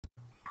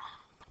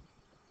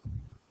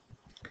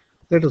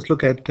Let us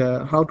look at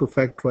how to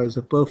factorize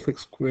a perfect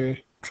square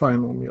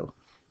trinomial.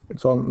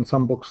 It's all in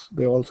some books.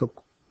 They also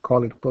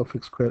call it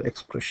perfect square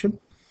expression.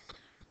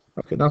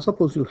 Okay, now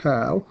suppose you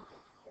have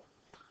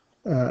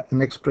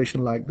an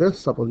expression like this.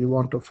 Suppose you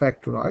want to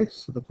factorize.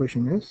 So the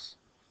question is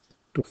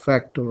to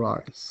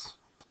factorize.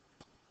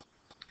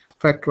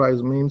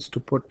 Factorize means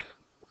to put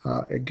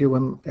a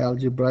given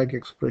algebraic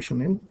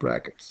expression in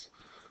brackets.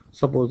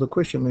 Suppose the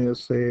question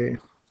is, say,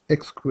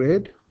 x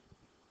squared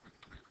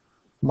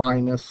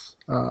minus,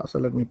 so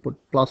let me put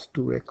plus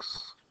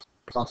 2x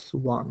plus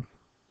 1.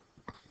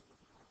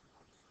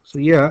 So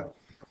here,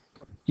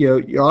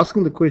 you're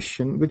asking the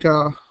question, which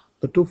are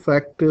the two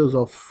factors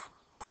of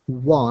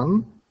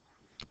 1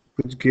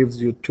 which gives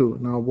you 2.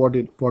 Now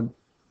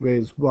where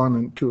is 1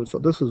 and 2? So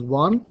this is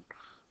 1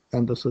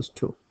 and this is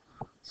 2.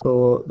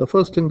 So the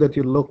first thing that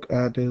you look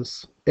at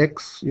is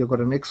x. You've got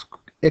an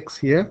x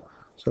here,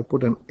 so I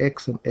put an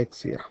x and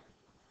x here.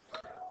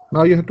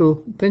 Now you have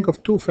to think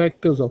of two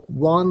factors of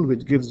 1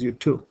 which gives you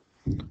 2.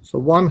 So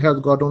 1 has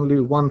got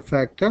only one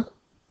factor,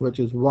 which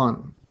is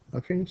 1.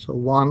 Okay, so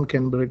 1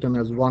 can be written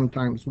as 1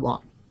 times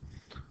 1.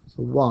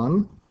 So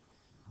 1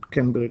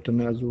 can be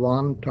written as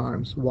 1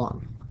 times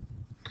 1.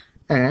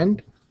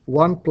 And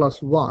 1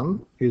 plus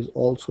 1 is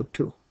also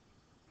 2.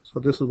 So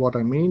this is what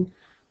I mean.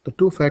 The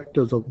two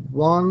factors of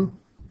 1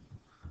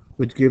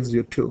 which gives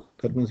you 2.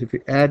 That means if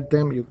you add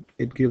them,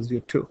 it gives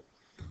you 2.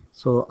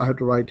 So I have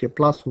to write here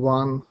plus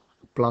 1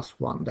 plus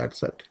 1.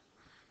 That's it.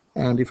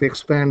 And if you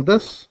expand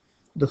this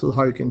is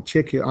how you can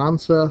check your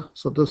answer.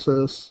 So this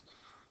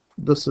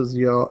is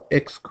your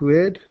x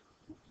squared,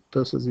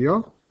 this is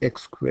your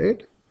x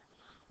squared,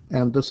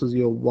 and this is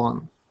your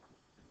 1.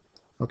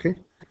 Okay,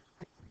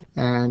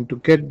 and to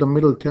get the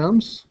middle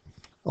terms,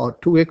 or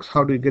 2x,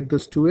 how do you get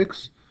this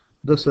 2x?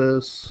 This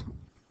is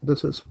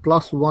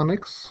plus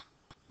 1x,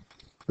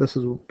 this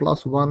is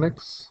plus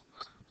 1x,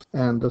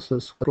 and this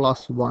is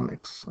plus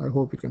 1x. I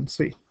hope you can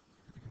see.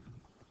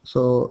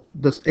 So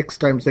this x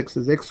times x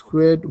is x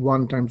squared,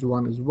 1 times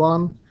 1 is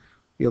 1.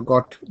 You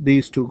got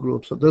these two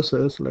groups. So this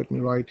is, let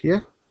me write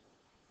here,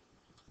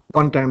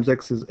 1 times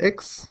x is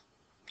x,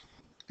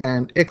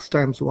 and x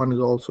times 1 is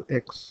also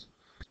x.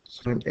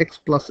 So an x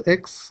plus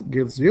x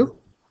gives you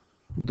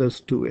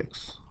this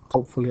 2x.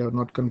 Hopefully I have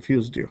not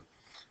confused you.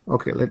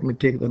 Okay, let me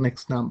take the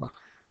next number.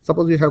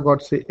 Suppose you have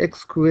got, say, x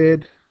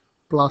squared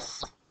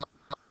plus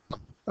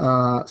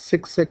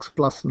 6x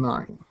plus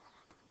 9.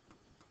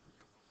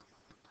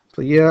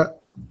 So here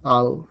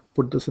I'll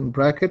put this in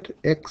bracket,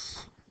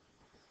 x,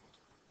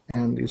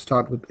 and you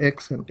start with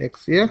x and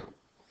x here.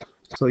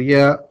 So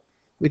here,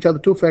 which are the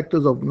two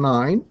factors of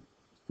 9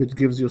 which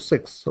gives you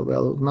 6? So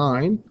well,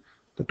 9,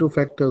 the two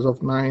factors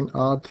of 9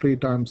 are 3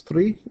 times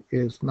 3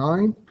 is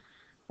 9,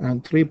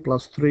 and 3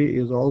 plus 3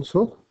 is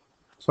also,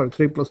 sorry,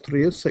 3 plus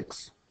 3 is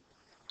 6.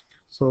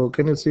 So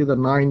can you see the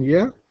 9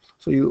 here?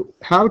 So you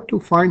have to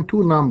find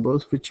two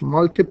numbers which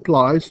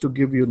multiplies to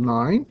give you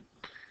 9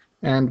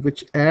 and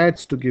which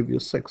adds to give you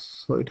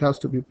 6. So it has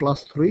to be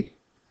plus 3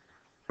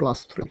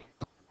 plus 3.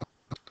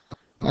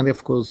 And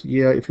of course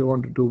here, if you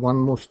want to do one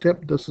more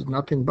step, this is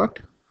nothing but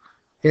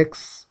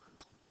x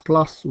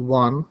plus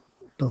 1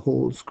 the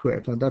whole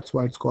squared, and that's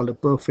why it's called a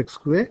perfect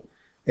square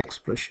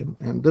expression.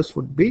 And this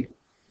would be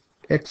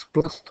x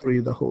plus 3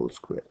 the whole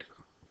squared.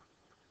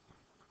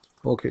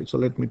 Okay, so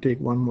let me take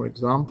one more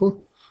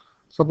example.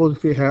 Suppose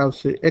if we have,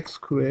 say, x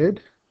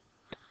squared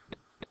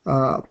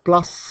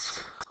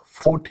plus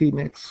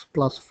 14x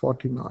plus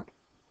 49.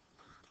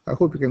 I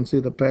hope you can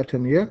see the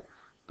pattern here.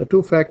 The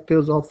two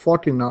factors of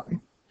 49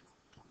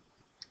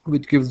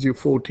 which gives you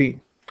 14.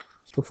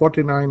 So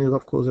 49 is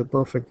of course a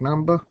perfect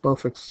number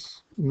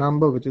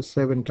which is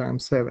 7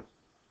 times 7,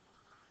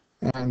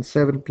 and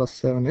 7 plus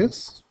 7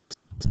 is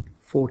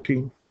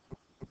 14.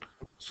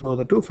 So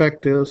the two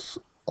factors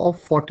of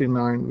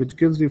 49 which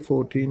gives you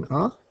 14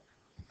 are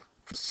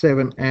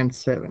 7 and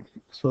 7.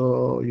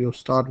 So you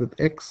start with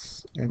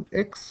x and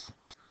x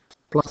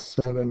plus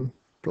 7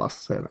 plus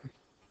 7.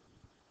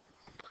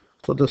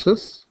 So this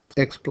is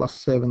x plus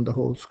 7 the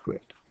whole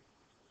squared.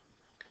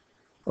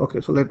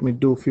 Okay, so let me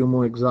do a few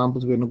more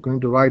examples. We're not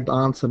going to write the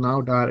answer now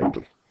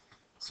directly.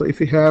 So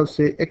if you have,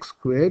 say, x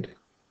squared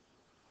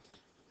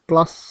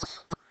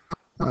plus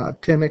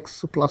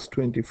 10x plus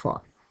 25.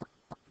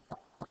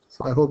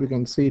 So I hope you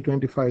can see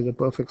 25 is a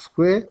perfect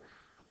square,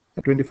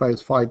 and 25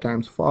 is 5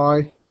 times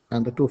 5,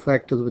 and the two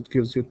factors which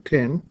gives you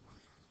 10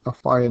 are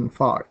 5 and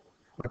 5.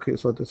 Okay,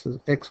 so this is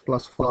x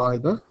plus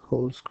 5 the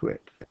whole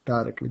squared,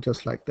 directly,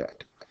 just like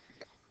that.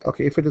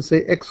 Okay, if it is,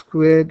 say, x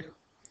squared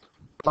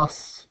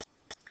plus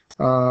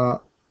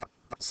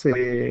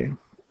say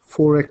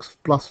 4x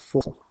plus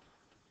 4.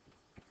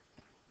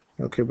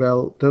 Okay,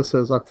 well, this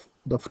is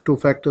the two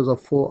factors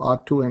of 4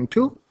 are 2 and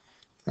 2,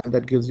 and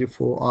that gives you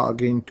 4 are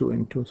again 2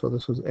 and 2. So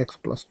this is x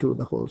plus 2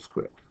 the whole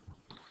squared.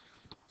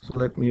 So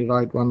let me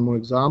write one more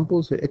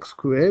example. Say x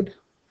squared.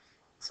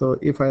 So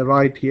if I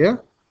write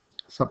here,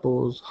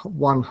 suppose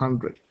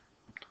 100,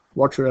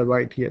 what should I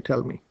write here?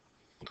 Tell me.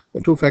 The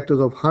two factors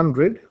of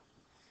 100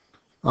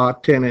 are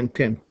 10 and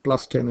 10,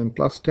 plus 10 and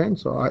plus 10.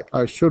 So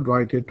I should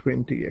write it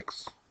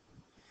 20x.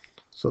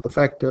 So the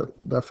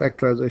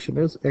factorization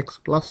is x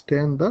plus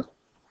 10 the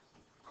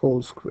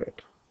whole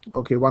squared.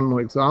 Okay, one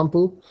more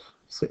example.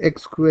 So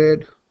x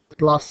squared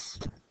plus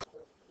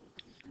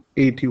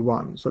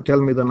 81. So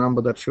tell me the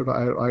number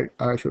that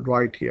I should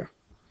write here.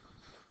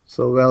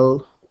 So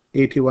well,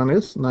 81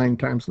 is 9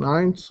 times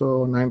 9,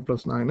 so 9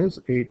 plus 9 is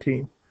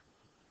 18.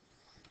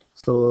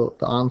 So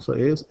the answer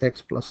is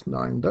x plus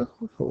 9 the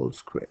whole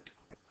squared.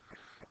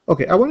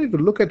 Okay, I want you to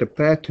look at a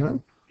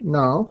pattern.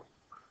 Now,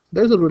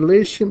 there's a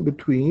relation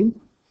between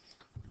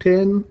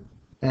 10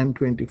 and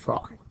 25.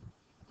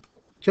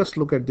 Just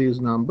look at these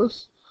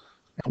numbers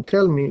and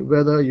tell me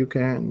whether you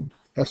can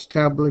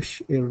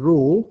establish a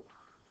rule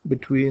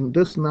between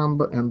this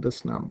number and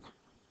this number.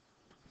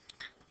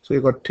 So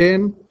you got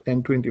 10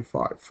 and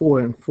 25, 4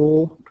 and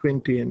 4,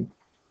 20 and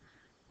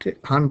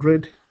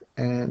 100,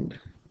 and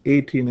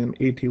 18 and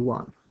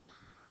 81.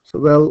 So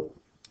well,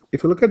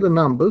 if you look at the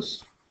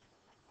numbers,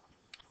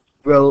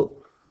 well,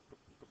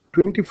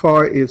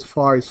 25 is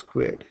 5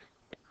 squared,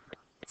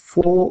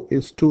 4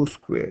 is 2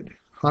 squared,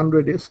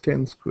 100 is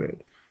 10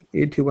 squared,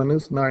 81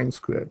 is 9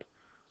 squared.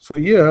 So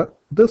here,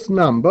 this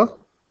number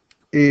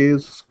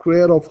is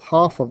square of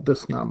half of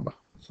this number.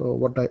 So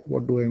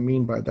what do I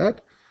mean by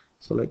that?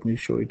 So let me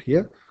show it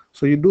here.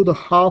 So you do the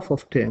half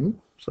of 10.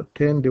 So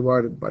 10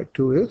 divided by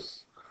 2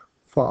 is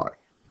 5.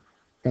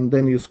 And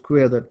then you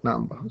square that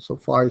number. So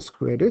 5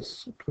 squared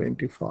is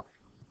 25.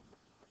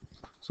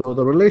 So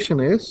the relation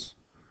is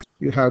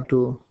you have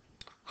to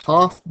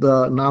half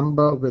the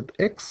number with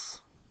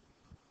x,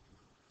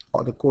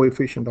 or the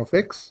coefficient of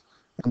x,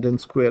 and then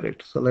square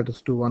it. So let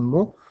us do one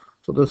more.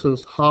 So this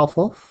is half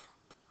of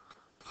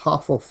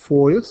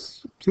 4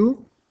 is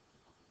 2,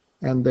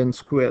 and then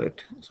square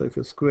it. So if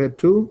you square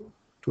 2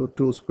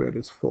 squared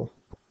is 4.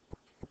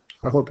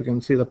 I hope you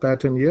can see the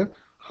pattern here.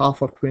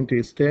 Half of 20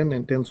 is 10,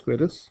 and 10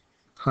 squared is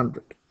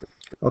 100.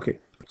 Okay,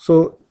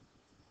 so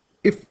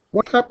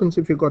what happens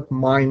if you got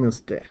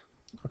minus there?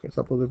 Okay,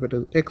 suppose if it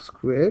is x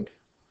squared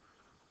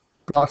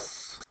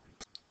plus,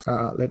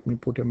 let me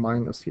put a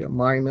minus here,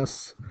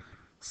 minus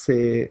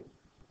say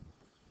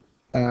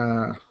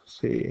minus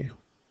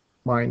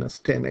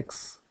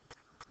 10x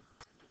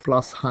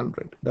plus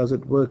 100. Does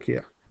it work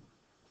here?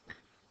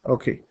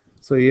 Okay,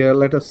 so here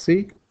let us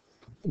see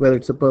whether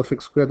it's a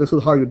perfect square. This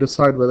is how you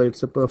decide whether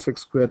it's a perfect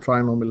square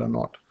trinomial or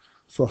not.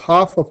 So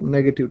half of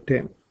negative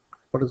 10.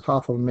 What is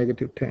half of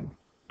negative 10?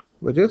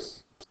 Which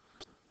is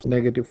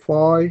negative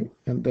 5.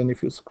 And then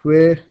if you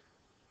square,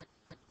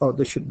 oh,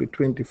 this should be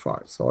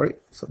 25. Sorry.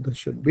 So this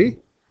should be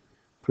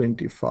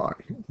 25.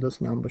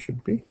 This number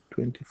should be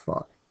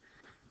 25.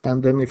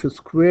 And then if you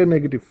square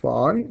negative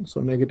 5,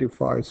 so negative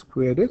 5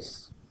 squared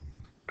is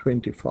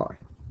 25.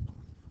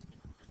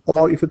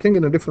 Or if you think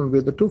in a different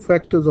way, the two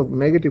factors of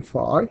negative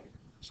 5,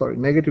 sorry,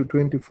 negative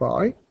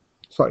 25,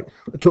 sorry,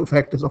 the two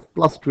factors of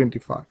plus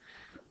 25.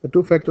 The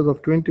two factors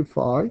of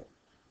 25,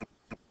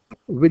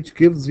 which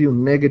gives you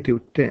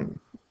negative 10.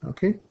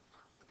 Okay,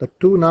 the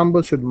two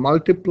numbers should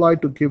multiply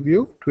to give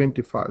you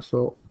 25.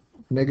 So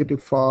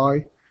negative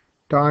 5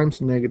 times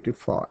negative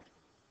 5.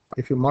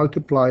 If you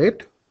multiply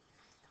it,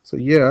 so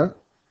here,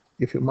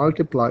 if you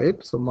multiply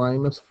it, so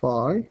minus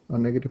 5 or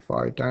negative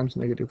 5 times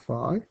negative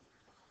 5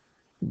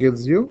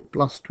 gives you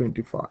plus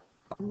 25.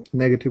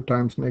 Negative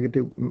times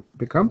negative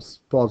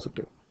becomes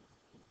positive.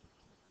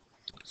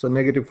 So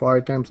negative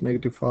 5 times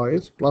negative 5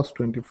 is plus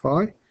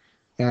 25,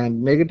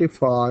 and negative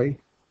 5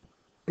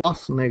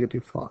 plus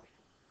negative 5.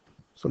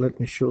 So let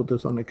me show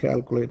this on a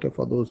calculator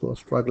for those who are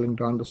struggling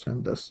to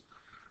understand this.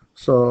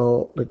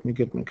 So let me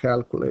get my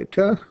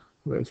calculator.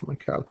 Where's my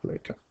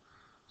calculator?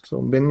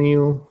 So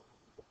menu,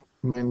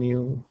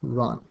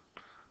 run.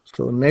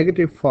 So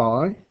negative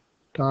 5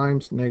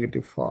 times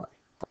negative 5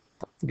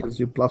 gives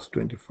you plus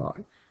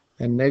 25.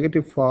 And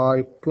negative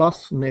 5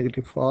 plus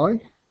negative 5,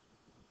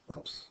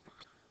 oops,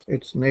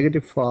 it's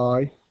negative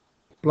 5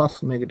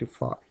 plus negative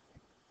 5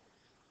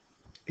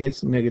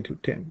 is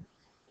negative 10.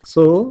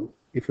 So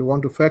if you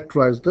want to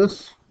factorize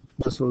this,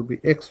 this will be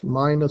x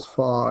minus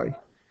 5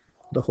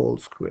 the whole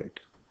squared.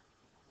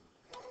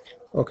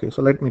 Okay,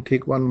 so let me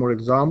take one more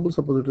example.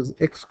 Suppose it is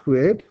x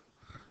squared,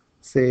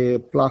 say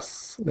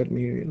plus, let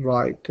me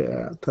write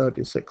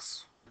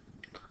 36.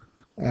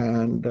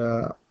 And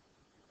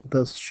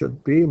this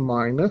should be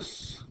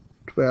minus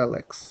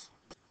 12x.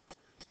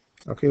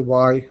 Okay,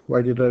 why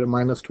did I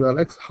minus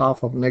 12x?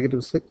 Half of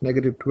negative 6,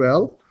 negative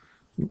 12.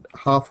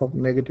 Half of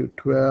negative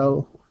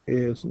 12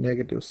 is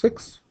negative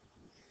 6.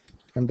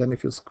 And then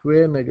if you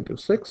square negative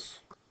 6,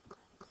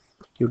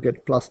 you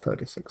get plus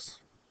 36.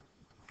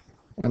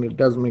 And it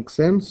does make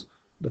sense.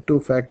 The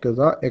two factors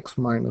are x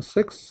minus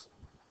 6,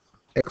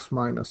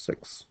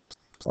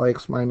 or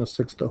x minus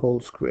 6 the whole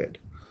squared.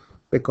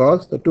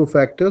 Because the two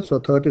factors, so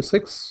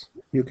 36,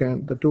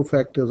 the two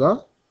factors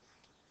are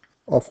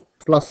of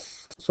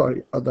plus,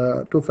 sorry,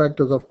 the two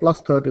factors of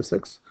plus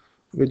 36,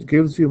 which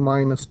gives you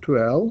minus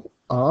 12,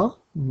 are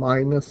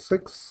minus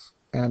 6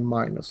 and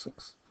minus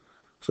 6.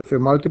 So if you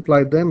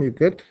multiply them, you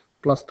get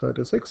plus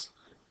 36,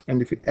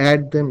 and if you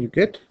add them you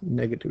get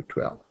negative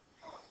 12.